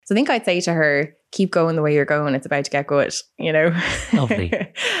So I think I'd say to her, keep going the way you're going. It's about to get good, you know? Lovely.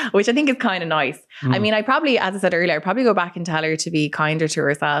 Which I think is kind of nice. I mean, I probably, as I said earlier, I'd probably go back and tell her to be kinder to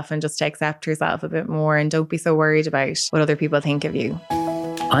herself and just to accept herself a bit more and don't be so worried about what other people think of you.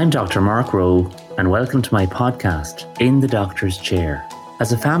 I'm Dr. Mark Rowe, and welcome to my podcast, In the Doctor's Chair.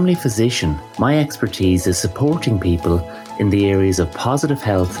 As a family physician, my expertise is supporting people in the areas of positive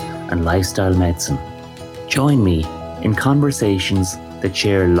health and lifestyle medicine. Join me in conversations that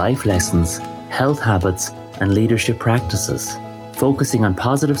share life lessons, health habits, and leadership practices, focusing on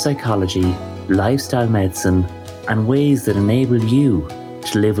positive psychology, lifestyle medicine, and ways that enable you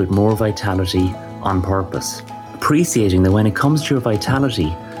to live with more vitality on purpose. Appreciating that when it comes to your vitality,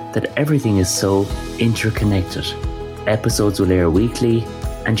 that everything is so interconnected. Episodes will air weekly,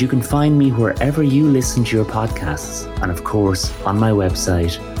 and you can find me wherever you listen to your podcasts, and of course on my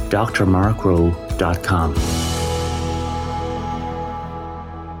website, drmarkrowe.com.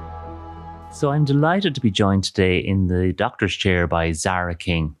 So I'm delighted to be joined today in the doctor's chair by Zara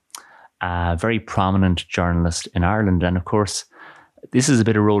King, a very prominent journalist in Ireland. And of course, this is a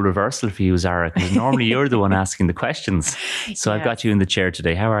bit of role reversal for you, Zara, because normally you're the one asking the questions. So I've got you in the chair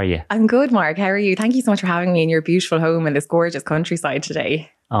today. How are you? I'm good, Mark. How are you? Thank you so much for having me in your beautiful home in this gorgeous countryside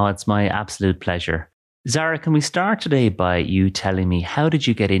today. Oh, it's my absolute pleasure. Zara, can we start today by you telling me, how did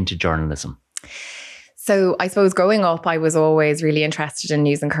you get into journalism? So I suppose growing up, I was always really interested in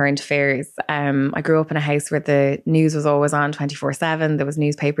news and current affairs. I grew up in a house where the news was always on 24/7. There was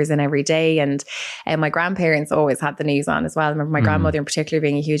newspapers in every day. And my grandparents always had the news on as well. I remember my grandmother in particular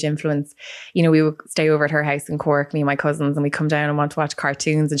being a huge influence. You know, we would stay over at her house in Cork, me and my cousins, and we'd come down and want to watch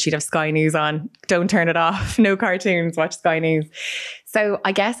cartoons and she'd have Sky News on. Don't turn it off. No cartoons, watch Sky News. So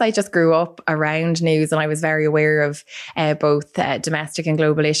I guess I just grew up around news and I was very aware of both domestic and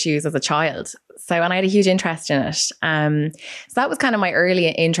global issues as a child. And I had a huge interest in it. So that was kind of my early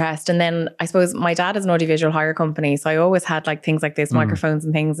interest. And then I suppose my dad is an audiovisual hire company. So I always had like things like this, microphones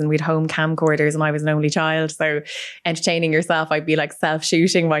and things, and we'd home camcorders and I was an only child. So entertaining yourself, I'd be like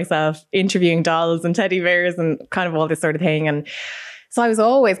self-shooting myself, interviewing dolls and teddy bears and kind of all this sort of thing. And so I was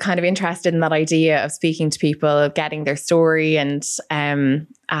always kind of interested in that idea of speaking to people, getting their story and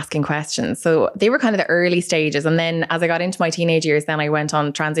asking questions. So they were kind of the early stages. And then as I got into my teenage years, then I went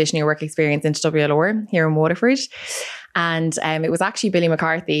on transitioning work experience into WLR here in Waterford. And it was actually Billy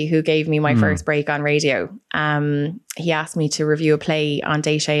McCarthy who gave me my first break on radio. He asked me to review a play on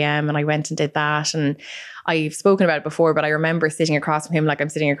Date AM and I went and did that. And I've spoken about it before, but I remember sitting across from him like I'm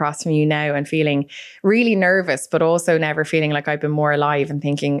sitting across from you now and feeling really nervous, but also never feeling like I've been more alive and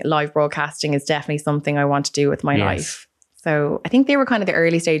thinking live broadcasting is definitely something I want to do with my life. So I think they were kind of the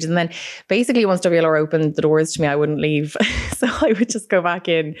early stages. And then basically once WLR opened the doors to me, I wouldn't leave. So I would just go back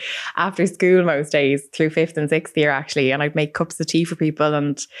in after school most days through 5th and 6th year actually. And I'd make cups of tea for people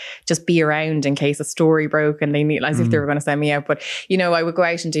and just be around in case a story broke and they need, as if they were going to send me out. But, you know, I would go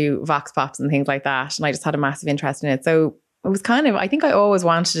out and do vox pops and things like that. And I just had a massive interest in it. So it was kind of, I think I always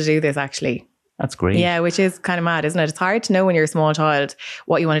wanted to do this actually. That's great. Yeah, which is kind of mad, isn't it? It's hard to know when you're a small child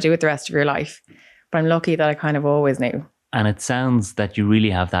what you want to do with the rest of your life. But I'm lucky that I kind of always knew. And it sounds that you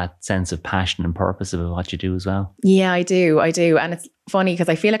really have that sense of passion and purpose about what you do as well. Yeah, I do. And it's funny because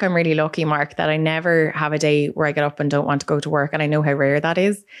I feel like I'm really lucky, Mark, that I never have a day where I get up and don't want to go to work. And I know how rare that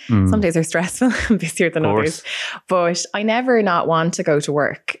is. Some days are stressful and busier than others. But I never not want to go to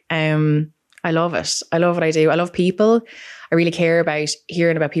work. I love it. I love what I do. I love people. I really care about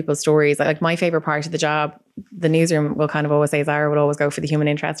hearing about people's stories. Like my favorite part of the job, the newsroom will kind of always say, Zara would always go for the human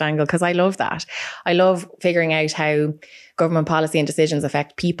interest angle because I love that. I love figuring out how government policy and decisions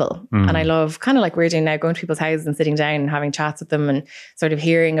affect people. And I love kind of like we're doing now, going to people's houses and sitting down and having chats with them and sort of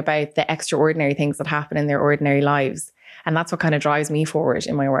hearing about the extraordinary things that happen in their ordinary lives. And that's what kind of drives me forward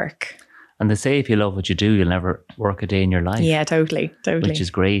in my work. And they say if you love what you do, you'll never work a day in your life. Yeah, totally. Which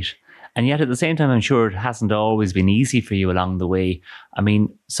is great. And yet at the same time, I'm sure it hasn't always been easy for you along the way. I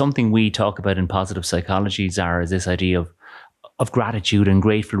mean, something we talk about in positive psychology, Zara, is this idea of gratitude and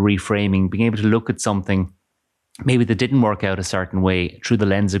grateful reframing, being able to look at something maybe that didn't work out a certain way through the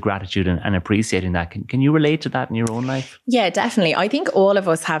lens of gratitude and appreciating that. Can you relate to that in your own life? Yeah, definitely. I think all of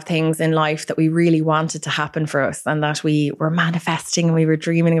us have things in life that we really wanted to happen for us and that we were manifesting and we were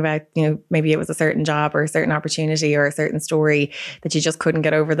dreaming about, you know, maybe it was a certain job or a certain opportunity or a certain story that you just couldn't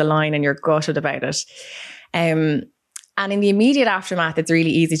get over the line and you're gutted about it. And in the immediate aftermath, it's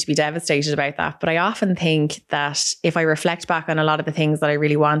really easy to be devastated about that. But I often think that if I reflect back on a lot of the things that I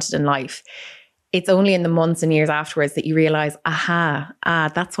really wanted in life, it's only in the months and years afterwards that you realize,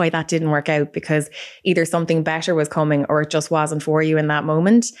 that's why that didn't work out, because either something better was coming or it just wasn't for you in that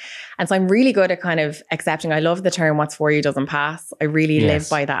moment. And so I'm really good at kind of accepting. I love the term, what's for you doesn't pass. I really live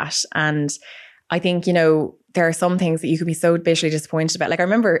by that. And I think, you know, there are some things that you could be so bitterly disappointed about. Like I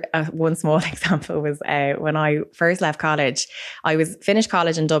remember one small example was when I first left college. I was finished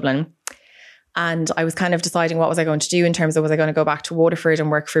college in Dublin, and I was kind of deciding what was I going to do in terms of, was I going to go back to Waterford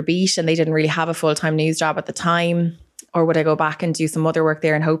and work for Beat, and they didn't really have a full-time news job at the time, or would I go back and do some other work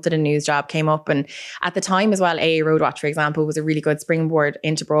there and hope that a news job came up? And at the time as well, AA Roadwatch, for example, was a really good springboard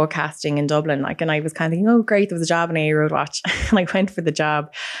into broadcasting in Dublin. Like, and I was kind of thinking, oh great, there was a job in AA Roadwatch. And I went for the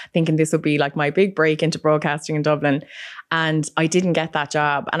job thinking this would be like my big break into broadcasting in Dublin. And I didn't get that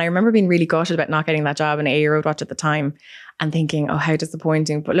job. And I remember being really gutted about not getting that job in AA Roadwatch at the time and thinking, oh, how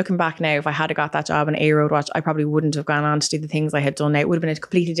disappointing. But looking back now, if I had got that job in AA Roadwatch, I probably wouldn't have gone on to do the things I had done now. It would have been a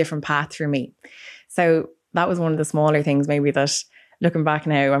completely different path for me. So that was one of the smaller things maybe that, looking back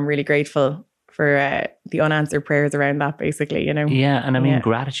now, I'm really grateful for the unanswered prayers around that, basically, you know. Yeah, and I mean,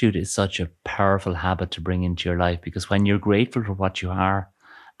 gratitude is such a powerful habit to bring into your life, because when you're grateful for what you are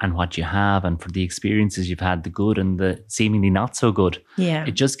and what you have, and for the experiences you've had, the good and the seemingly not so good,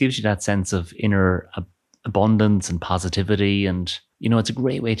 it just gives you that sense of inner abundance and positivity. And, you know, it's a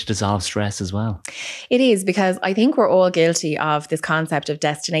great way to dissolve stress as well. It is, because I think we're all guilty of this concept of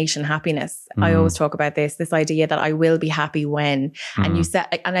destination happiness. I always talk about this idea that I will be happy when, and you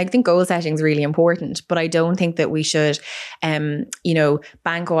set, and I think goal setting is really important, but I don't think that we should, you know,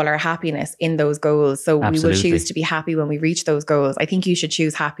 bank all our happiness in those goals. So we will choose to be happy when we reach those goals. I think you should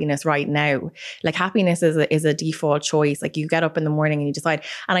choose happiness right now. Like happiness is a default choice. Like you get up in the morning and you decide,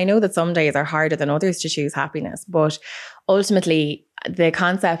 and I know that some days are harder than others to choose happiness, but ultimately, the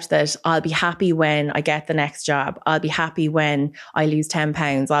concept that I'll be happy when I get the next job, I'll be happy when I lose 10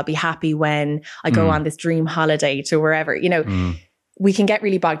 pounds, I'll be happy when I go on this dream holiday to wherever, you know, we can get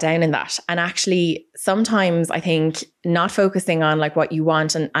really bogged down in that. And actually, sometimes I think not focusing on like what you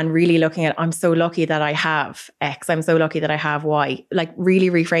want and really looking at, I'm so lucky that I have X, I'm so lucky that I have Y, like really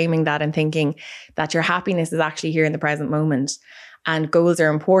reframing that and thinking that your happiness is actually here in the present moment. And goals are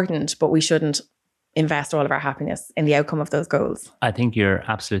important, but we shouldn't invest all of our happiness in the outcome of those goals. I think you're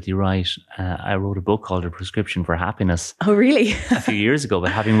absolutely right. I wrote a book called A Prescription for Happiness. Oh, really? A few years ago.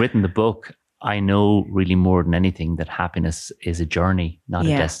 But having written the book, I know really more than anything that happiness is a journey, not a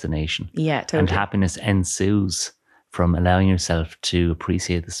destination. Yeah, totally. And happiness ensues from allowing yourself to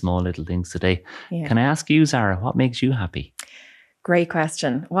appreciate the small little things today. Yeah. Can I ask you, Zara, what makes you happy? Great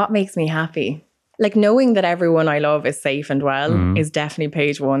question. What makes me happy? Like knowing that everyone I love is safe and well is definitely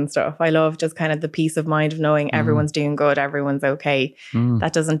page one stuff. I love just kind of the peace of mind of knowing everyone's doing good, everyone's okay.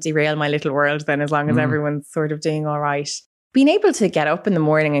 That doesn't derail my little world then, as long as everyone's sort of doing all right. Being able to get up in the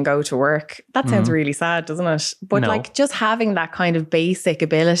morning and go to work, that sounds really sad, doesn't it? But like just having that kind of basic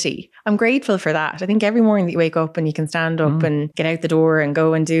ability, I'm grateful for that. I think every morning that you wake up and you can stand up and get out the door and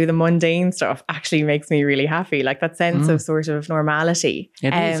go and do the mundane stuff actually makes me really happy. Like that sense of sort of normality.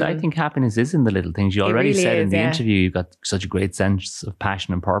 It is. I think happiness is in the little things. You already really said in the interview, you've got such a great sense of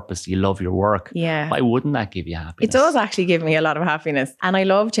passion and purpose. You love your work. Yeah. Why wouldn't that give you happiness? It does actually give me a lot of happiness. And I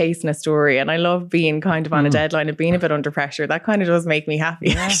love chasing a story, and I love being kind of on a deadline and being a bit under pressure. That kind of does make me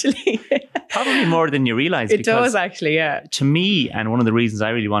happy, actually. Probably more than you realise. It does, actually, yeah. To me, and one of the reasons I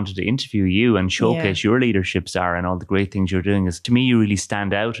really wanted to interview you and showcase your leadership, Zara, and all the great things you're doing is, to me, you really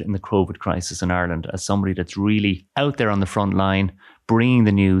stand out in the COVID crisis in Ireland as somebody that's really out there on the front line, bringing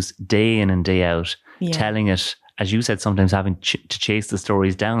the news day in and day out, telling it, as you said, sometimes having to chase the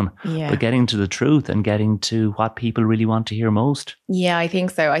stories down, but getting to the truth and getting to what people really want to hear most. Yeah, I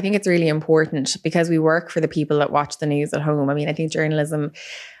think so. I think it's really important because we work for the people that watch the news at home. I mean, I think journalism,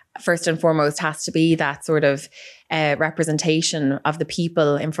 first and foremost, has to be that sort of representation of the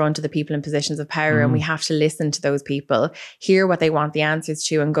people in front of the people in positions of power. And we have to listen to those people, hear what they want the answers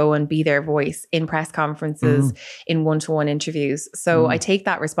to, and go and be their voice in press conferences, in one-to-one interviews. So I take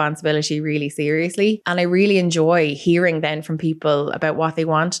that responsibility really seriously. And I really enjoy hearing then from people about what they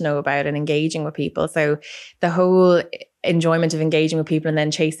want to know about and engaging with people. So the whole enjoyment of engaging with people and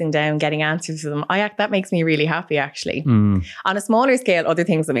then chasing down, getting answers to them, that makes me really happy, actually. On a smaller scale, other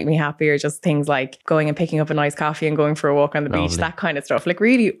things that make me happy are just things like going and picking up a nice coffee and going for a walk on the beach, that kind of stuff. Like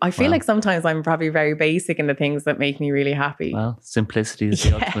really, I feel like sometimes I'm probably very basic in the things that make me really happy. Well, simplicity is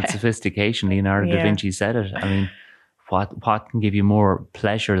the ultimate sophistication. Leonardo da Vinci said it. I mean, what can give you more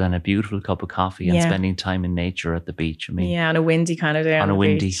pleasure than a beautiful cup of coffee and Yeah. spending time in nature at the beach? I mean, Yeah, on a windy kind of day. on a the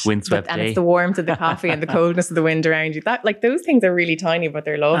windy, beach. windswept And day. it's the warmth of the coffee and the coldness of the wind around you. That, like, those things are really tiny, but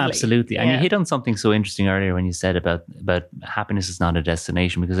they're lovely. Absolutely. And you hit on something so interesting earlier when you said about happiness is not a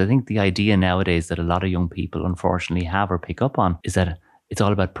destination, because I think the idea nowadays that a lot of young people unfortunately have or pick up on is that it's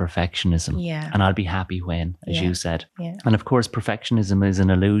all about perfectionism. Yeah. And I'll be happy when, as you said. Yeah. And of course, perfectionism is an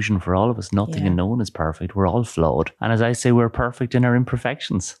illusion for all of us. Nothing and no one is perfect. We're all flawed. And as I say, we're perfect in our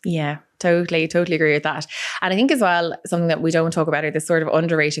imperfections. Yeah, totally agree with that. And I think as well, something that we don't talk about, or this sort of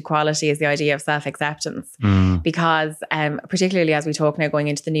underrated quality, is the idea of self-acceptance. Because particularly as we talk now going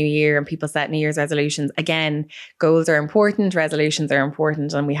into the new year and people set New Year's resolutions, again, goals are important, resolutions are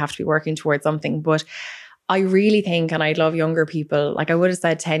important, and we have to be working towards something. But I really think, and I'd love younger people, like I would have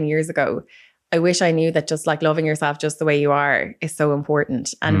said 10 years ago, I wish I knew that just like loving yourself just the way you are is so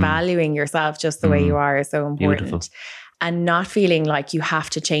important, and valuing yourself just the way you are is so important. Beautiful. And not feeling like you have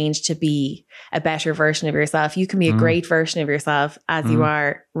to change to be a better version of yourself. You can be a great version of yourself as you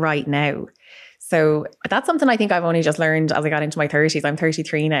are right now. So that's something I think I've only just learned as I got into my 30s. I'm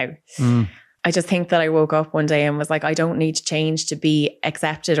 33 now. I just think that I woke up one day and was like, I don't need to change to be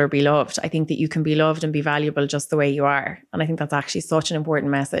accepted or be loved. I think that you can be loved and be valuable just the way you are. And I think that's actually such an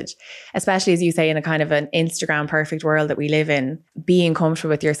important message, especially as you say, in a kind of an Instagram perfect world that we live in. Being comfortable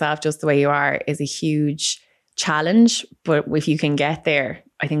with yourself just the way you are is a huge challenge. But if you can get there,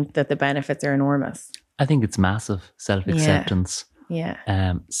 I think that the benefits are enormous. I think it's massive. Self-acceptance.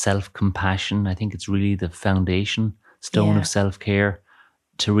 Yeah. Self-compassion. I think it's really the foundation stone of self-care.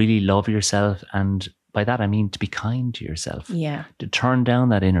 To really love yourself, and by that I mean to be kind to yourself. Yeah. To turn down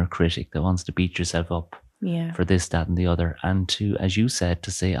that inner critic that wants to beat yourself up Yeah. for this, that and the other, and to, as you said,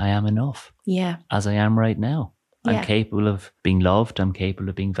 to say I am enough. Yeah. As I am right now. Yeah. I'm capable of being loved, I'm capable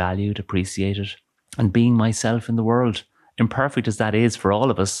of being valued, appreciated, and being myself in the world. Imperfect as that is for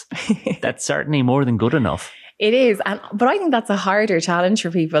all of us, that's certainly more than good enough. It is. But I think that's a harder challenge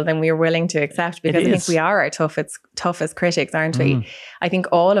for people than we are willing to accept, because I think we are our toughest critics, aren't we? I think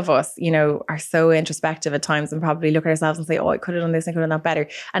all of us, are so introspective at times and probably look at ourselves and say, oh, I could have done this, I could have done that better.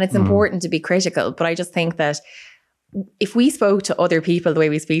 And it's important to be critical. But I just think that if we spoke to other people the way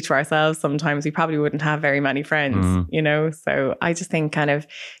we speak to ourselves, sometimes we probably wouldn't have very many friends, So I just think kind of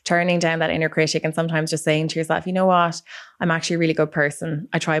turning down that inner critic and sometimes just saying to yourself, you know what, I'm actually a really good person.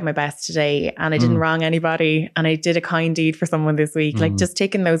 I tried my best today and I didn't wrong anybody and I did a kind deed for someone this week. Like just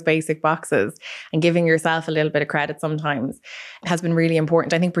ticking those basic boxes and giving yourself a little bit of credit sometimes has been really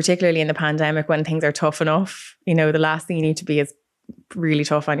important. I think particularly in the pandemic when things are tough enough, the last thing you need to be is really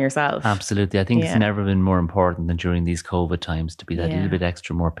tough on yourself. Absolutely. I think it's never been more important than during these COVID times to be that little bit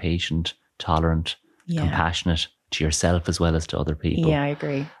extra more patient, tolerant, compassionate to yourself as well as to other people. Yeah, I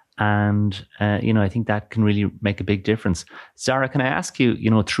agree. And, I think that can really make a big difference. Zara, can I ask you,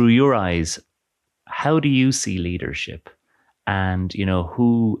 through your eyes, how do you see leadership? And,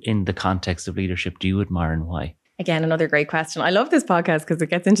 who in the context of leadership do you admire and why? Again, another great question. I love this podcast because it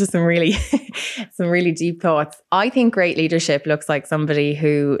gets into some really deep thoughts. I think great leadership looks like somebody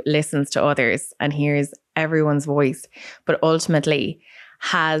who listens to others and hears everyone's voice, but ultimately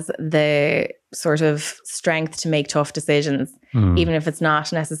has the sort of strength to make tough decisions, even if it's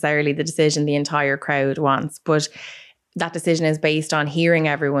not necessarily the decision the entire crowd wants. But that decision is based on hearing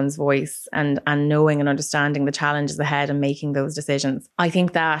everyone's voice and knowing and understanding the challenges ahead and making those decisions. I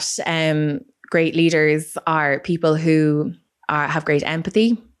think that great leaders are people who have great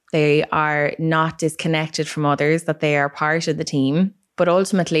empathy. They are not disconnected from others, that they are part of the team. But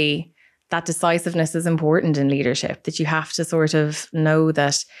ultimately, that decisiveness is important in leadership, that you have to sort of know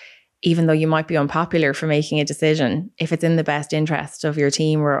that even though you might be unpopular for making a decision, if it's in the best interest of your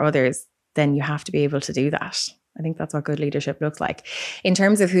team or others, then you have to be able to do that. I think that's what good leadership looks like. In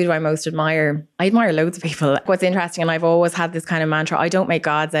terms of who do I most admire, I admire loads of people. What's interesting, and I've always had this kind of mantra, I don't make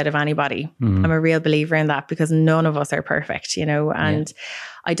gods out of anybody. I'm a real believer in that because none of us are perfect, and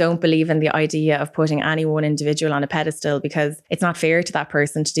I don't believe in the idea of putting any one individual on a pedestal because it's not fair to that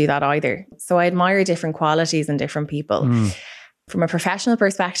person to do that either. So I admire different qualities in different people. From a professional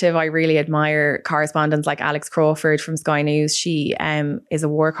perspective, I really admire correspondents like Alex Crawford from Sky News. She is a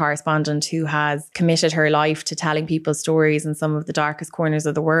war correspondent who has committed her life to telling people's stories in some of the darkest corners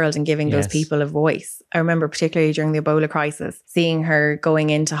of the world and giving those people a voice. I remember particularly during the Ebola crisis, seeing her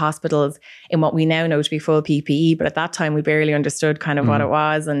going into hospitals in what we now know to be full PPE, but at that time we barely understood kind of what it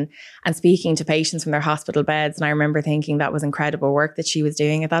was, and speaking to patients from their hospital beds. And I remember thinking that was incredible work that she was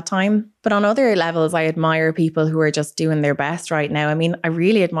doing at that time. But on other levels, I admire people who are just doing their best right now. I mean, I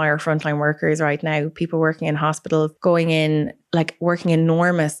really admire frontline workers right now, people working in hospitals, going in, like working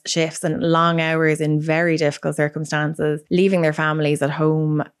enormous shifts and long hours in very difficult circumstances, leaving their families at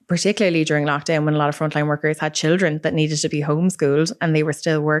home, particularly during lockdown when a lot of frontline workers had children that needed to be homeschooled and they were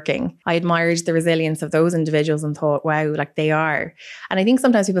still working. I admired the resilience of those individuals and thought, wow, like they are. And I think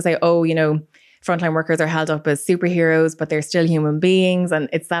sometimes people say, oh, you know, frontline workers are held up as superheroes, but they're still human beings. And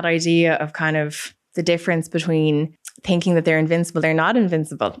it's that idea of kind of the difference between thinking that they're invincible. They're not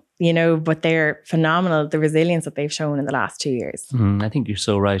invincible, you know, but they're phenomenal, the resilience that they've shown in the last 2 years. I think you're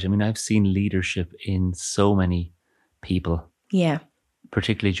so right. I mean, I've seen leadership in so many people. Yeah.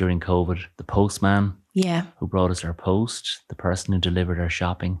 Particularly during COVID, the postman who brought us our post, the person who delivered our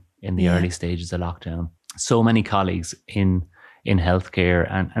shopping in the early stages of lockdown. So many colleagues in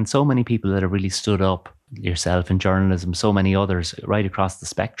healthcare and so many people that have really stood up, yourself in journalism, so many others right across the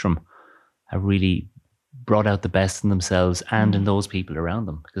spectrum have really brought out the best in themselves and in those people around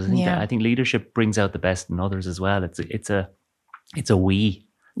them. Because I think leadership brings out the best in others as well. It's a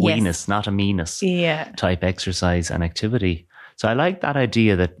we-ness, not a me-ness type exercise and activity. So I like that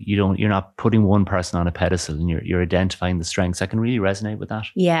idea that you're not putting one person on a pedestal and you're identifying the strengths. I can really resonate with that.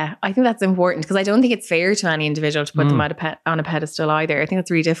 Yeah, I think that's important because I don't think it's fair to any individual to put them on a pedestal either. I think it's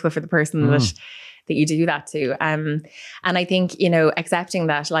really difficult for the person that you do that to. And I think, you know, accepting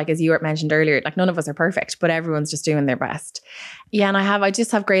that, like as you mentioned earlier, like none of us are perfect, but everyone's just doing their best. Yeah, and I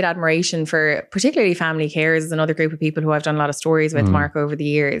just have great admiration for particularly family carers as another group of people who I've done a lot of stories with, Mark, over the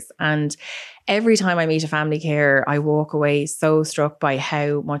years. And every time I meet a family carer, I walk away so struck by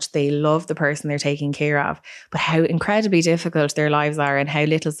how much they love the person they're taking care of, but how incredibly difficult their lives are and how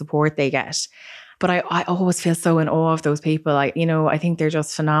little support they get. But I always feel so in awe of those people. I think they're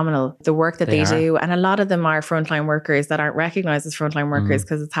just phenomenal. The work that they do. And a lot of them are frontline workers that aren't recognized as frontline workers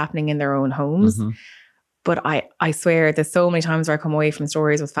because it's happening in their own homes. But I swear there's so many times where I come away from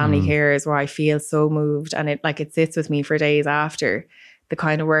stories with family carers where I feel so moved and it sits with me for days after the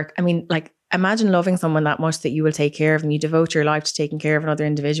kind of work. I mean, like imagine loving someone that much that you will take care of and you devote your life to taking care of another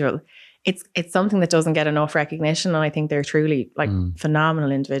individual. It's something that doesn't get enough recognition. And I think they're truly like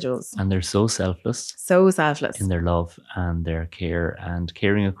phenomenal individuals. And they're so selfless. So selfless. In their love and their care. And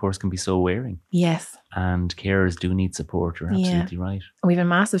caring, of course, can be so wearing. Yes. And carers do need support. You're absolutely right. We have a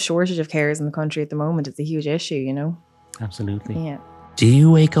massive shortage of carers in the country at the moment. It's a huge issue, you know? Absolutely. Yeah. Do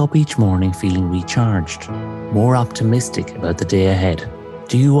you wake up each morning feeling recharged, more optimistic about the day ahead?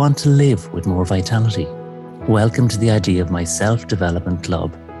 Do you want to live with more vitality? Welcome to the idea of my self-development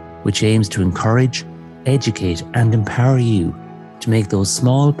club, which aims to encourage, educate, and empower you to make those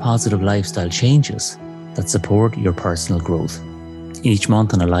small positive lifestyle changes that support your personal growth. Each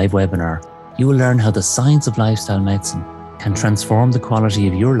month on a live webinar, you will learn how the science of lifestyle medicine can transform the quality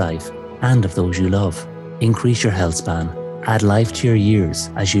of your life and of those you love. Increase your health span, add life to your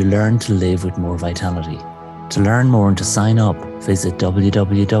years as you learn to live with more vitality. To learn more and to sign up, visit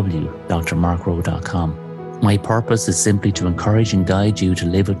www.drmarkrowe.com. My purpose is simply to encourage and guide you to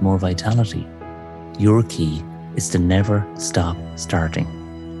live with more vitality. Your key is to never stop starting.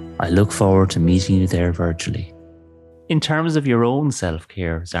 I look forward to meeting you there virtually. In terms of your own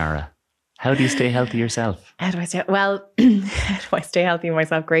self-care, Zara, how do you stay healthy yourself? How do I stay healthy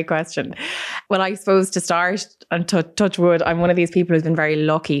myself? Great question. Well, I suppose to start and touch wood, I'm one of these people who's been very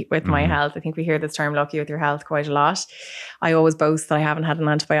lucky with my health. I think we hear this term lucky with your health quite a lot. I always boast that I haven't had an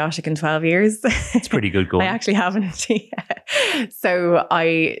antibiotic in 12 years. It's pretty good going. I actually haven't. So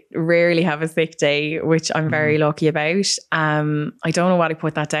I rarely have a sick day, which I'm very lucky about. I don't know what I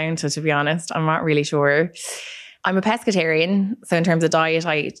put that down to be honest. I'm not really sure. I'm a pescatarian. So in terms of diet,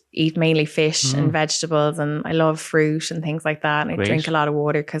 I eat mainly fish and vegetables and I love fruit and things like that. And I drink a lot of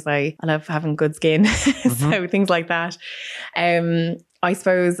water because I love having good skin. So things like that. I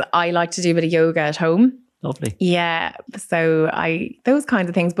suppose I like to do a bit of yoga at home. Lovely. Yeah. So those kinds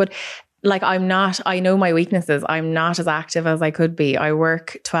of things. But like I know my weaknesses. I'm not as active as I could be. I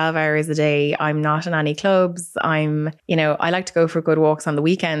work 12 hours a day. I'm not in any clubs. I like to go for good walks on the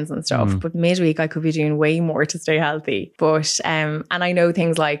weekends and stuff, but midweek I could be doing way more to stay healthy. But, and I know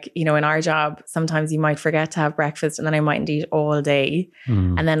things like, in our job, sometimes you might forget to have breakfast and then I mightn't eat all day.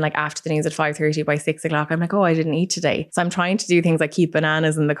 And then like after the news at 5:30 by 6 o'clock, I'm like, oh, I didn't eat today. So I'm trying to do things like keep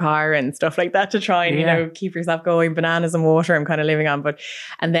bananas in the car and stuff like that to try and, keep yourself going. Bananas and water I'm kind of living on.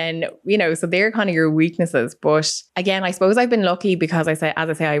 And then, so they're kind of your weaknesses. But again, I suppose I've been lucky because as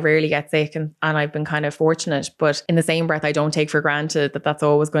I say, I rarely get sick and I've been kind of fortunate. But in the same breath, I don't take for granted that that's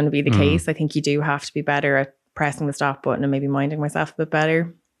always going to be the case. I think you do have to be better at pressing the stop button and maybe minding myself a bit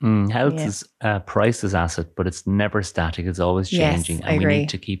better. Health is a priceless asset, but it's never static. It's always changing. Yes, and we need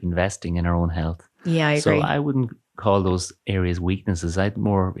to keep investing in our own health. Yeah, I agree. So I wouldn't call those areas weaknesses. I'd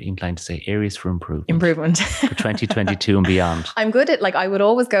more inclined to say areas for improvement. For 2022 and beyond. I'm good at, like, I would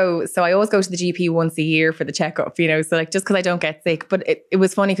always go, so I always go to the GP once a year for the checkup, you know, so like just because I don't get sick. But it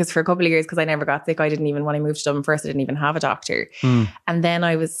was funny because for a couple of years, because I never got sick, I didn't even, when I moved to Dublin first, I didn't even have a doctor. And then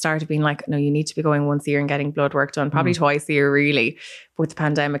I started being like, no, you need to be going once a year and getting blood work done, probably twice a year really. With the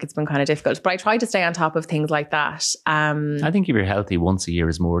pandemic, it's been kind of difficult. But I try to stay on top of things like that. I think if you're healthy, once a year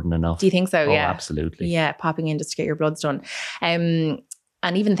is more than enough. Do you think so? Oh, yeah. Absolutely. Yeah, popping in just to get your bloods done. And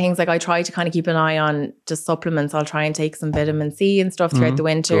even things like I try to kind of keep an eye on just supplements. I'll try and take some vitamin C and stuff throughout the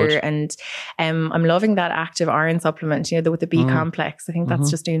winter. Good. And I'm loving that active iron supplement, you know, with the B complex. I think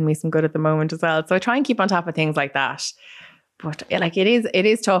that's just doing me some good at the moment as well. So I try and keep on top of things like that. But like it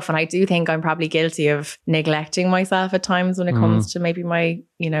is tough. And I do think I'm probably guilty of neglecting myself at times when it comes to maybe my,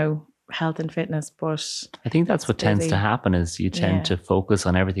 you know, health and fitness. But I think that's what tends to happen is you tend to focus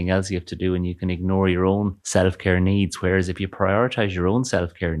on everything else you have to do and you can ignore your own self-care needs. Whereas if you prioritize your own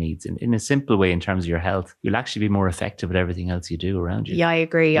self-care needs in a simple way in terms of your health, you'll actually be more effective at everything else you do around you. Yeah, I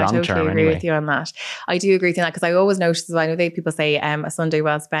agree. I totally agree with you on that. I do agree with you on that because I always notice, I know people say a Sunday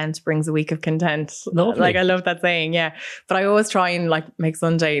well spent brings a week of content. Lovely. Like I love that saying, yeah. But I always try and like make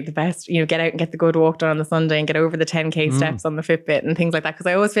Sunday the best, you know, get out and get the good walk done on the Sunday and get over the 10K steps on the Fitbit and things like that. Because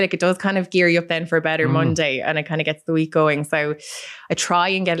I always feel like it does kind of gear you up then for a better Monday and it kind of gets the week going. So I try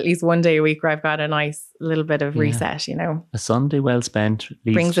and get at least one day a week where I've got a nice little bit of reset, you know. A Sunday well spent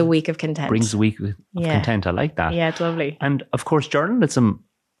brings a week of content. Brings a week of content. I like that. Yeah, it's lovely. And of course, journalism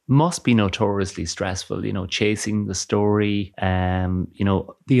must be notoriously stressful, you know, chasing the story, you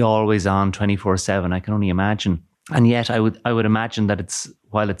know, the always on 24/7. I can only imagine. And yet I would imagine that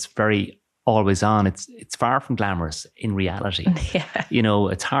while it's very always on, it's far from glamorous in reality. Yeah. You know,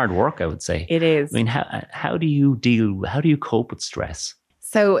 it's hard work, I would say. It is. I mean, how do you cope with stress?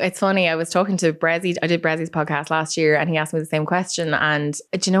 So it's funny, I was talking to Brezzy, I did Brezzy's podcast last year and he asked me the same question. And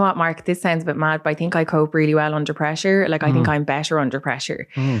do you know what, Mark, this sounds a bit mad, but I think I cope really well under pressure. Like I think I'm better under pressure.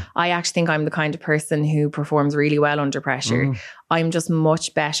 I actually think I'm the kind of person who performs really well under pressure. I'm just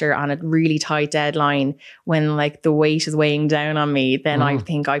much better on a really tight deadline when like the weight is weighing down on me, then I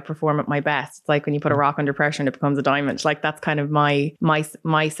think I perform at my best. It's like when you put a rock under pressure and it becomes a diamond. Like that's kind of my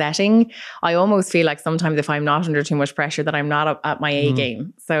setting. I almost feel like sometimes if I'm not under too much pressure that I'm not at my A game.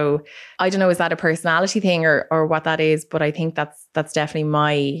 So I don't know, is that a personality thing or what that is? But I think that's definitely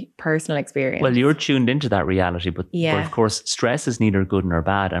my personal experience. Well, you're tuned into that reality, but of course stress is neither good nor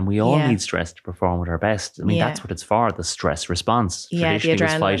bad and we all need stress to perform at our best. I mean, that's what it's for, the stress response. Traditionally it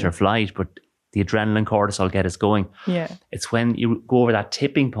was fight or flight, but the adrenaline cortisol get us going. Yeah. It's when you go over that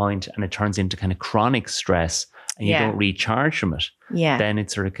tipping point and it turns into kind of chronic stress and you don't recharge from it. Yeah. Then it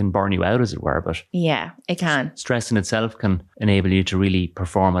sort of can burn you out, as it were. But yeah, it can. Stress in itself can enable you to really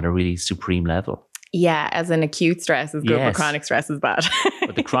perform at a really supreme level. Yeah, as an acute stress is good, but chronic stress is bad.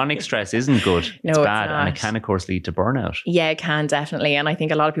 But the chronic stress isn't good. No, it's bad. And it can, of course, lead to burnout. Yeah, it can definitely. And I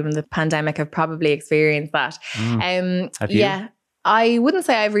think a lot of people in the pandemic have probably experienced that. Have you? Yeah. I wouldn't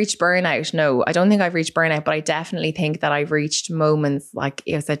say I've reached burnout. No, I don't think I've reached burnout, but I definitely think that I've reached moments like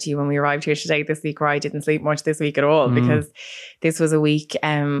I said to you when we arrived here today this week where I didn't sleep much this week at all because this was a week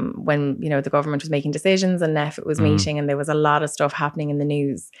when, you know, the government was making decisions and NEFIT was meeting and there was a lot of stuff happening in the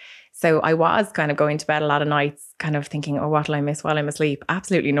news. So I was kind of going to bed a lot of nights kind of thinking, oh, what'll I miss while I'm asleep?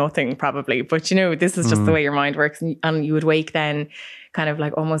 Absolutely nothing probably. But you know, this is just the way your mind works. And you would wake then kind of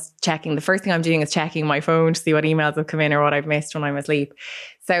like almost checking. The first thing I'm doing is checking my phone to see what emails have come in or what I've missed when I'm asleep.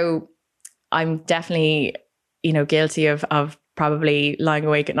 So I'm definitely, you know, guilty of probably lying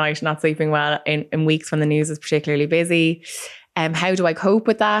awake at night, not sleeping well in weeks when the news is particularly busy. How do I cope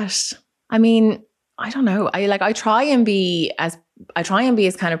with that? I mean, I don't know. I try and be as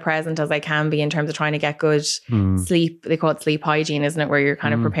kind of present as I can be in terms of trying to get good sleep. They call it sleep hygiene, isn't it? Where you're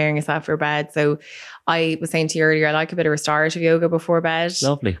kind of preparing yourself for bed. So I was saying to you earlier, I like a bit of restorative yoga before bed.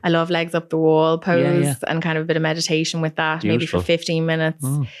 Lovely. I love legs up the wall pose and kind of a bit of meditation with that, maybe for 15 minutes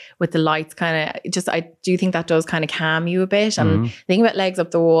with the lights kind of just, I do think that does kind of calm you a bit. And the thing about legs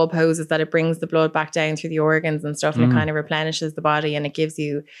up the wall pose is that it brings the blood back down through the organs and stuff and it kind of replenishes the body and it gives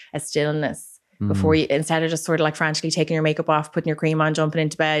you a stillness. Before you, instead of just sort of like frantically taking your makeup off, putting your cream on, jumping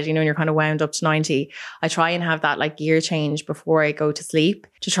into bed, you know, and you're kind of wound up to 90. I try and have that like gear change before I go to sleep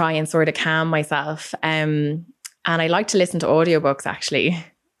to try and sort of calm myself. And I like to listen to audiobooks actually.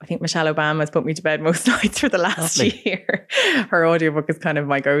 I think Michelle Obama has put me to bed most nights for the last year. Her audiobook is kind of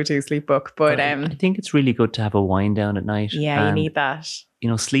my go-to sleep book. But I think it's really good to have a wind down at night. Yeah, you need that.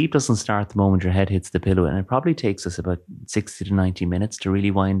 sleep doesn't start the moment your head hits the pillow, and it probably takes us about 60 to 90 minutes to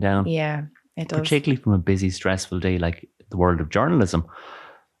really wind down. Yeah, it does. Particularly from a busy, stressful day like the world of journalism.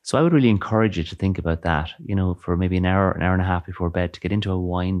 So I would really encourage you to think about that, for maybe an hour and a half before bed, to get into a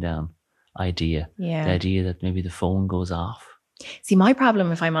wind down idea. Yeah. The idea that maybe the phone goes off. See, my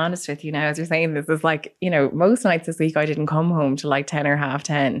problem, if I'm honest with you now, as you're saying this, is like, most nights this week I didn't come home till like 10 or half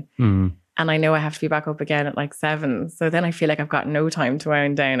 10. Mm. And I know I have to be back up again at like 7. So then I feel like I've got no time to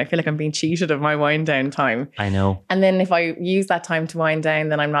wind down. I feel like I'm being cheated of my wind down time. I know. And then if I use that time to wind down,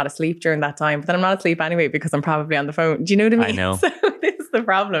 then I'm not asleep during that time. But then I'm not asleep anyway because I'm probably on the phone. Do you know what I mean? I know. So this is the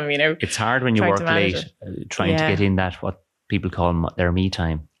problem, It's hard when you work late, trying to get in that, what people call their me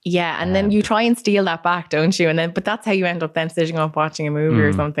time. Yeah, and then you try and steal that back, don't you? But that's how you end up then sitting up watching a movie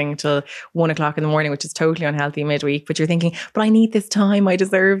or something till 1 o'clock in the morning, which is totally unhealthy midweek. But you're thinking, but I need this time. I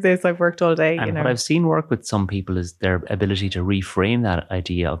deserve this. I've worked all day. And what I've seen work with some people is their ability to reframe that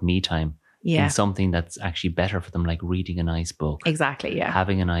idea of me time in something that's actually better for them, like reading a nice book. Exactly, yeah.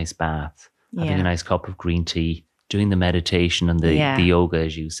 Having a nice bath, having a nice cup of green tea, doing the meditation and the yoga,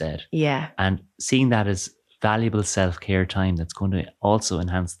 as you said. Yeah. And seeing that as valuable self-care time that's going to also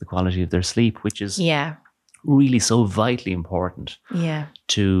enhance the quality of their sleep, which is really so vitally important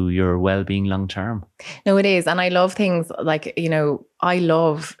to your well-being long-term. No, it is. And I love things like, I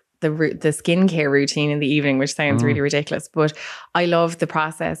love the skincare routine in the evening, which sounds really ridiculous, but I love the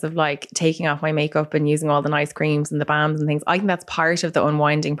process of like taking off my makeup and using all the nice creams and the balms and things. I think that's part of the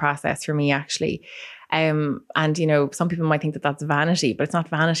unwinding process for me, actually. And some people might think that that's vanity, but it's not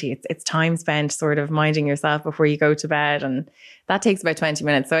vanity. It's time spent sort of minding yourself before you go to bed, and that takes about 20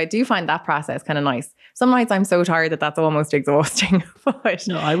 minutes. So I do find that process kind of nice. Some nights I'm so tired that that's almost exhausting. But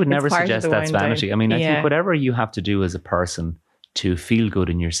no, I would never suggest that's vanity. I mean, I think whatever you have to do as a person to feel good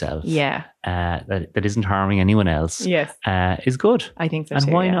in yourself, that isn't harming anyone else, is good. I think so and too.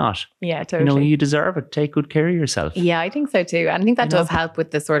 And why not? Yeah, totally. You deserve it. Take good care of yourself. Yeah, I think so too. And I think that does help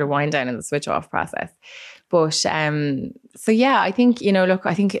with the sort of wind down and the switch off process. But so yeah, I think,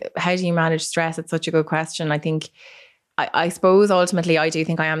 I think how do you manage stress? It's such a good question. I think, I suppose ultimately I do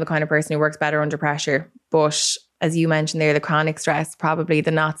think I am the kind of person who works better under pressure. But as you mentioned there, the chronic stress, probably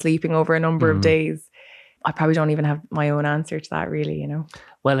the not sleeping over a number of days, I probably don't even have my own answer to that really,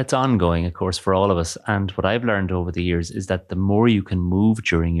 Well, it's ongoing, of course, for all of us. And what I've learned over the years is that the more you can move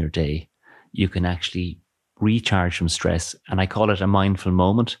during your day, you can actually recharge from stress. And I call it a mindful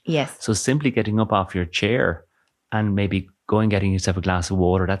moment. Yes. So simply getting up off your chair and maybe going getting yourself a glass of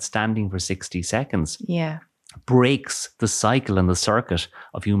water, that's standing for 60 seconds. Yeah. Breaks the cycle and the circuit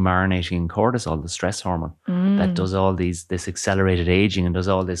of you marinating in cortisol, the stress hormone, that does all this accelerated aging and does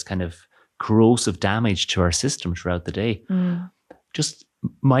all this kind of corrosive damage to our system throughout the day. Just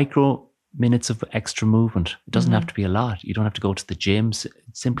micro minutes of extra movement. It doesn't have to be a lot. You don't have to go to the gym.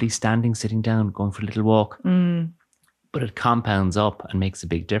 Simply standing, sitting down, going for a little walk. But it compounds up and makes a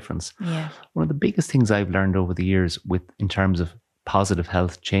big difference. Yeah. One of the biggest things I've learned over the years in terms of positive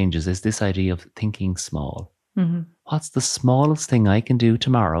health changes is this idea of thinking small. What's the smallest thing I can do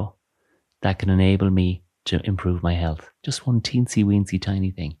tomorrow that can enable me to improve my health? Just one teensy weensy tiny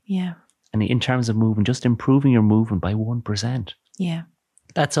thing. Yeah. And in terms of movement, just improving your movement by 1%. Yeah.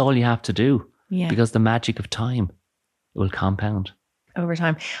 That's all you have to do. Yeah. Because the magic of time will compound. Over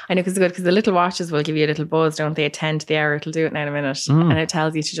time. I know, because it's good, because the little watches will give you a little buzz, don't they? At 10 to the hour, it'll do it now in a minute. And it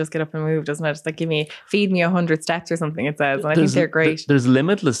tells you to just get up and move, doesn't it? It's like, feed me 100 steps or something, it says. And I think they're great. There's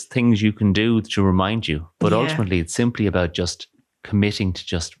limitless things you can do to remind you. But ultimately, it's simply about just committing to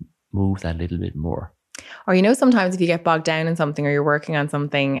just move that little bit more. Or, sometimes if you get bogged down in something or you're working on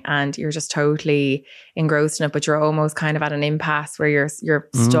something and you're just totally engrossed in it, but you're almost kind of at an impasse where you're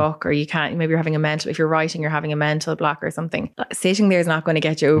stuck, or you can't, maybe you're having if you're writing, you're having a mental block or something. Sitting there is not going to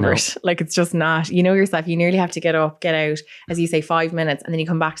get you over it. Like, it's just not, yourself, you nearly have to get up, get out, as you say, 5 minutes, and then you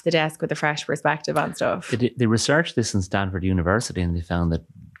come back to the desk with a fresh perspective on stuff. They researched this in Stanford University, and they found that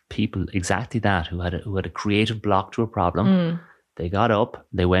people exactly that, who had a creative block to a problem, they got up,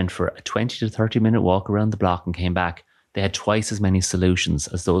 they went for a 20 to 30 minute walk around the block and came back. They had twice as many solutions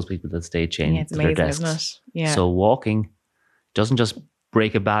as those people that stayed chained to their desks. Isn't it? Yeah. So walking doesn't just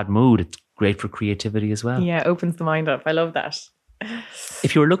break a bad mood, it's great for creativity as well. Yeah, opens the mind up. I love that.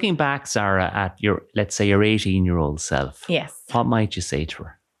 If you were looking back, Sarah, at let's say your 18-year-old self, yes, what might you say to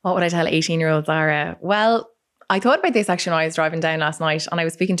her? What would I tell 18-year-old Sarah? Well, I thought about this actually when I was driving down last night, and I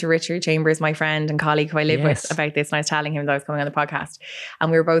was speaking to Richard Chambers, my friend and colleague who I live with, about this, and I was telling him that I was coming on the podcast,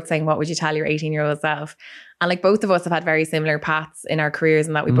 and we were both saying, what would you tell your 18-year-old self? And like both of us have had very similar paths in our careers,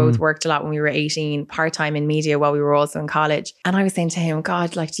 and that we both worked a lot when we were 18, part-time in media while we were also in college. And I was saying to him,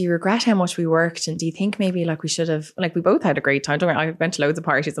 God, like, do you regret how much we worked? And do you think maybe like we should have, like, we both had a great time. Don't worry, I went to loads of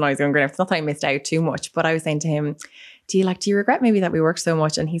parties when I was younger enough. It's not that I missed out too much, but I was saying to him, do you regret maybe that we worked so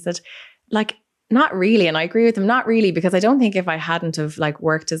much? And he said, like, not really. And I agree with him, not really, because I don't think if I hadn't have like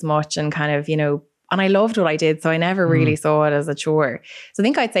worked as much and kind of, you know, and I loved what I did, so I never really saw it as a chore. So I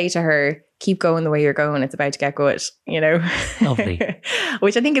think I'd say to her, keep going the way you're going. It's about to get good, you know? Lovely.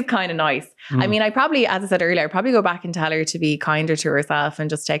 Which I think is kind of nice. I mean, I probably, as I said earlier, I'd probably go back and tell her to be kinder to herself and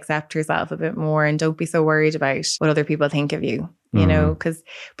just to accept herself a bit more, and don't be so worried about what other people think of you, you know?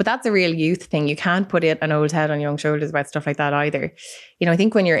 But that's a real youth thing. You can't put an old head on young shoulders about stuff like that either. You know, I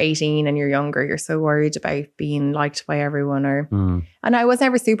think when you're 18 and you're younger, you're so worried about being liked by everyone, and I was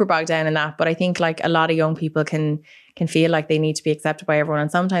never super bogged down in that, but I think like a lot of young people can feel like they need to be accepted by everyone. And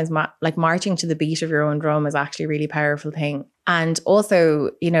sometimes like marching to the beat of your own drum is actually a really powerful thing. And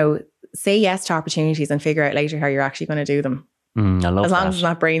also, you know, say yes to opportunities and figure out later how you're actually going to do them. I love as long as it's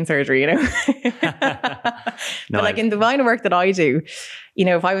not brain surgery, you know. But like in the line of work that I do, you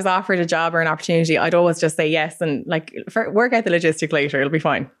know, if I was offered a job or an opportunity, I'd always just say yes and like work out the logistics later. It'll be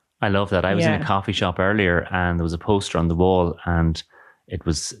fine. I love that. I was in a coffee shop earlier and there was a poster on the wall, and it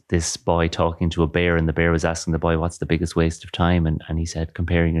was this boy talking to a bear, and the bear was asking the boy, what's the biggest waste of time? And he said,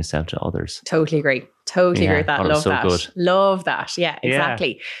 comparing yourself to others. Totally agree. Totally agree with that. Love that. Good. Love that. Yeah,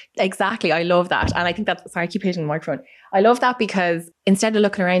 exactly. Yeah. Exactly. I love that. And I think that's, sorry, I keep hitting the microphone. I love that because instead of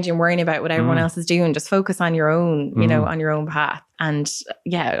looking around you and worrying about what everyone else is doing, just focus on your own, you know, on your own path. And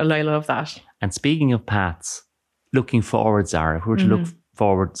yeah, I love that. And speaking of paths, looking forward, Zara, if we were to look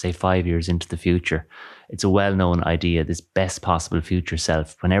forward, say 5 years into the future, it's a well-known idea, this best possible future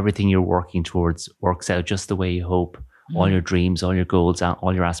self, when everything you're working towards works out just the way you hope, all your dreams, all your goals,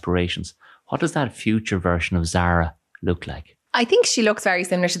 all your aspirations. What does that future version of Zara look like? I think she looks very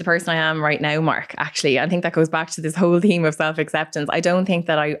similar to the person I am right now, Mark, actually. I think that goes back to this whole theme of self-acceptance. I don't think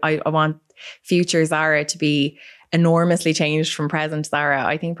that I want future Zara to be enormously changed from present Zara.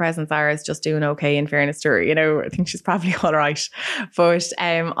 I think present Zara is just doing okay, in fairness to her. You know, I think she's probably all right. But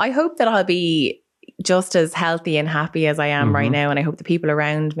I hope that I'll be just as healthy and happy as I am right now. And I hope the people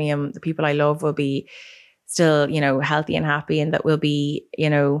around me and the people I love will be still, you know, healthy and happy, and that we'll be, you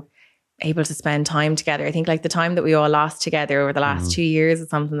know, able to spend time together. I think like the time that we all lost together over the last 2 years is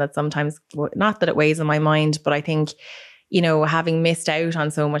something that sometimes, not that it weighs on my mind, but I think, you know, having missed out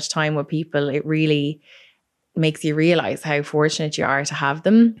on so much time with people, it really makes you realize how fortunate you are to have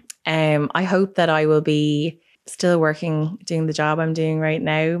them. I hope that I will be still working, doing the job I'm doing right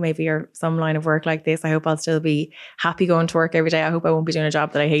now, maybe or some line of work like this. I hope I'll still be happy going to work every day. I hope I won't be doing a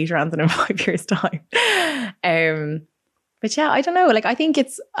job that I hate or anything in 5 years' time. But yeah, I don't know. Like, I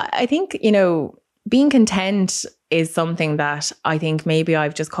think, you know, being content is something that I think maybe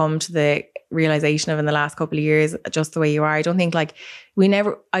I've just come to the realization of in the last couple of years, just the way you are. I don't think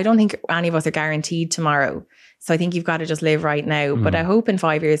any of us are guaranteed tomorrow. So I think you've got to just live right now. But I hope in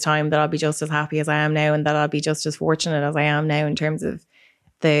 5 years' time that I'll be just as happy as I am now, and that I'll be just as fortunate as I am now in terms of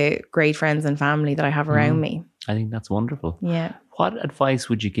the great friends and family that I have around me. I think that's wonderful. Yeah. What advice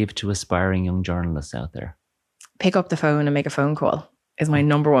would you give to aspiring young journalists out there? Pick up the phone and make a phone call is my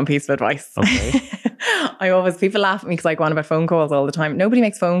number one piece of advice. Okay. People laugh at me because I go on about phone calls all the time. Nobody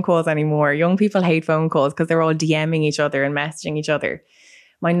makes phone calls anymore. Young people hate phone calls because they're all DMing each other and messaging each other.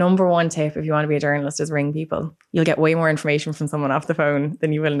 My number one tip, if you want to be a journalist, is ring people. You'll get way more information from someone off the phone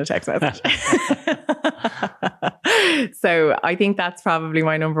than you will in a text message. So I think that's probably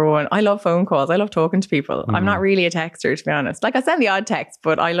my number one. I love phone calls. I love talking to people. I'm not really a texter, to be honest. Like, I send the odd text,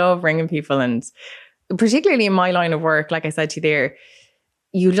 but I love ringing people. And particularly in my line of work, like I said to you there,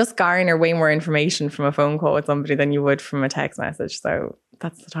 you just garner way more information from a phone call with somebody than you would from a text message. So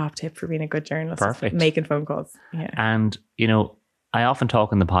that's the top tip for being a good journalist. Perfect. Making phone calls. Yeah. And, you know, I often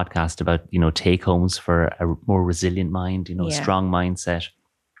talk on the podcast about, you know, take homes for a more resilient mind, you know, a strong mindset.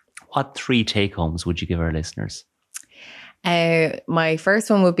 What 3 take homes would you give our listeners? My first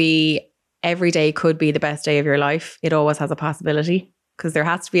one would be, every day could be the best day of your life. It always has a possibility, because there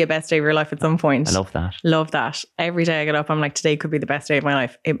has to be a best day of your life at some point. I love that. Love that. Every day I get up, I'm like, today could be the best day of my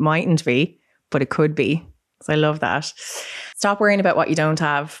life. It mightn't be, but it could be. So I love that. Stop worrying about what you don't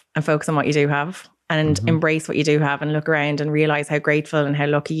have and focus on what you do have, and embrace what you do have, and look around and realize how grateful and how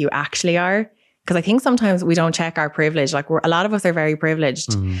lucky you actually are. Because I think sometimes we don't check our privilege. Like a lot of us are very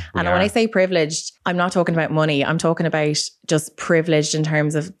privileged. And when I say privileged, I'm not talking about money. I'm talking about just privileged in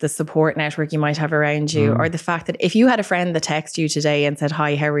terms of the support network you might have around you, or the fact that if you had a friend that texted you today and said,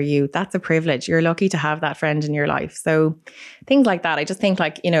 "Hi, how are you?" That's a privilege. You're lucky to have that friend in your life. So things like that. I just think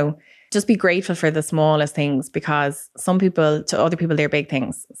like, just be grateful for the smallest things, because some people, to other people, they're big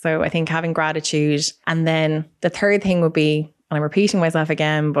things. So I think having gratitude. And then the third thing would be, and I'm repeating myself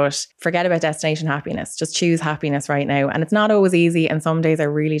again, but forget about destination happiness. Just choose happiness right now. And it's not always easy, and some days are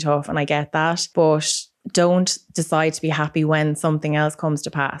really tough, and I get that. But don't decide to be happy when something else comes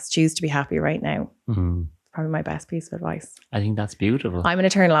to pass. Choose to be happy right now. Probably my best piece of advice. I think that's beautiful. I'm an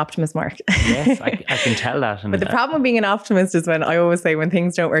eternal optimist, Mark. Yes, I can tell that. But the problem with being an optimist is when I always say when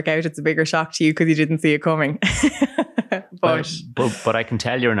things don't work out, it's a bigger shock to you because you didn't see it coming. But I can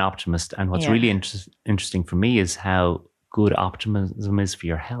tell you're an optimist. And what's really interesting for me is how good optimism is for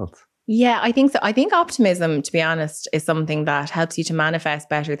your health. Yeah, I think so. I think optimism, to be honest, is something that helps you to manifest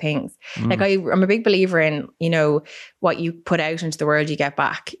better things. Like I'm a big believer in, what you put out into the world, you get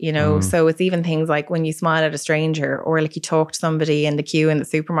back, So it's even things like when you smile at a stranger, or like you talk to somebody in the queue in the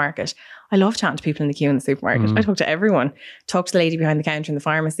supermarket. I love chatting to people in the queue in the supermarket. I talk to everyone. Talk to the lady behind the counter in the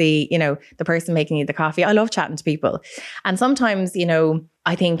pharmacy, the person making you the coffee. I love chatting to people. And sometimes,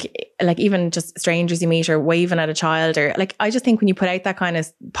 I think like even just strangers you meet, or waving at a child, or like, I just think when you put out that kind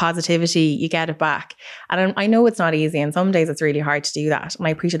of positivity, you get it back. And I know it's not easy, and some days it's really hard to do that. And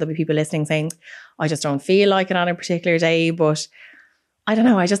I appreciate there'll be people listening saying, I just don't feel like it on a particular day. But I don't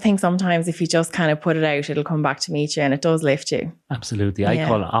know. I just think sometimes if you just kind of put it out, it'll come back to meet you, and it does lift you. Absolutely. I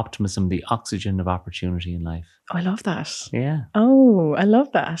call optimism the oxygen of opportunity in life. Oh, I love that. Yeah. Oh, I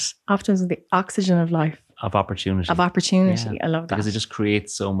love that. Optimism, the oxygen of life. Of opportunity. Of opportunity. Yeah. I love that. Because it just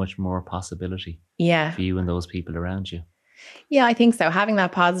creates so much more possibility for you and those people around you. Yeah, I think so. Having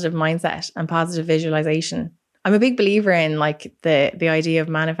that positive mindset and positive visualization. I'm a big believer in like the idea of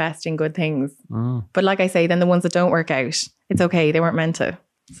manifesting good things. But like I say, then the ones that don't work out, it's okay. They weren't meant to.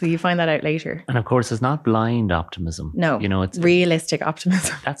 So you find that out later. And of course, it's not blind optimism. No, it's realistic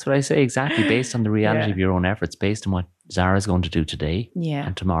optimism. That's what I say, exactly. Based on the reality of your own efforts, based on what Zara's going to do today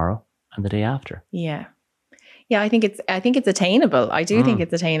and tomorrow and the day after. Yeah. Yeah, I think it's attainable. I do think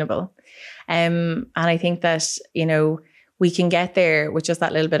it's attainable. And I think that, we can get there with just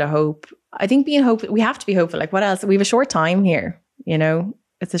that little bit of hope. I think we have to be hopeful. Like what else? We have a short time here,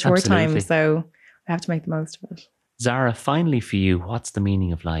 it's a short time. So we have to make the most of it. Zara, finally for you, what's the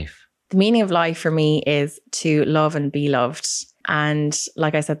meaning of life? The meaning of life for me is to love and be loved. And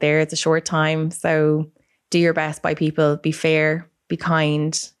like I said there, it's a short time. So do your best by people, be fair, be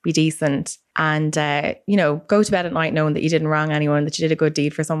kind, be decent. And, go to bed at night knowing that you didn't wrong anyone, that you did a good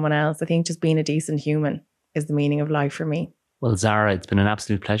deed for someone else. I think just being a decent human is the meaning of life for me. Well, Zara, it's been an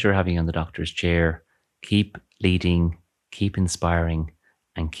absolute pleasure having you on the Doctor's Chair. Keep leading, keep inspiring,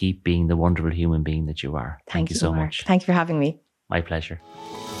 and keep being the wonderful human being that you are. Thank you so much. Thank you for having me. My pleasure.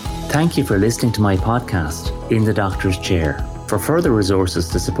 Thank you for listening to my podcast, In the Doctor's Chair. For further resources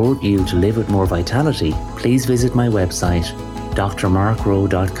to support you to live with more vitality, please visit my website,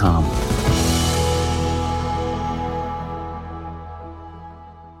 drmarkrowe.com.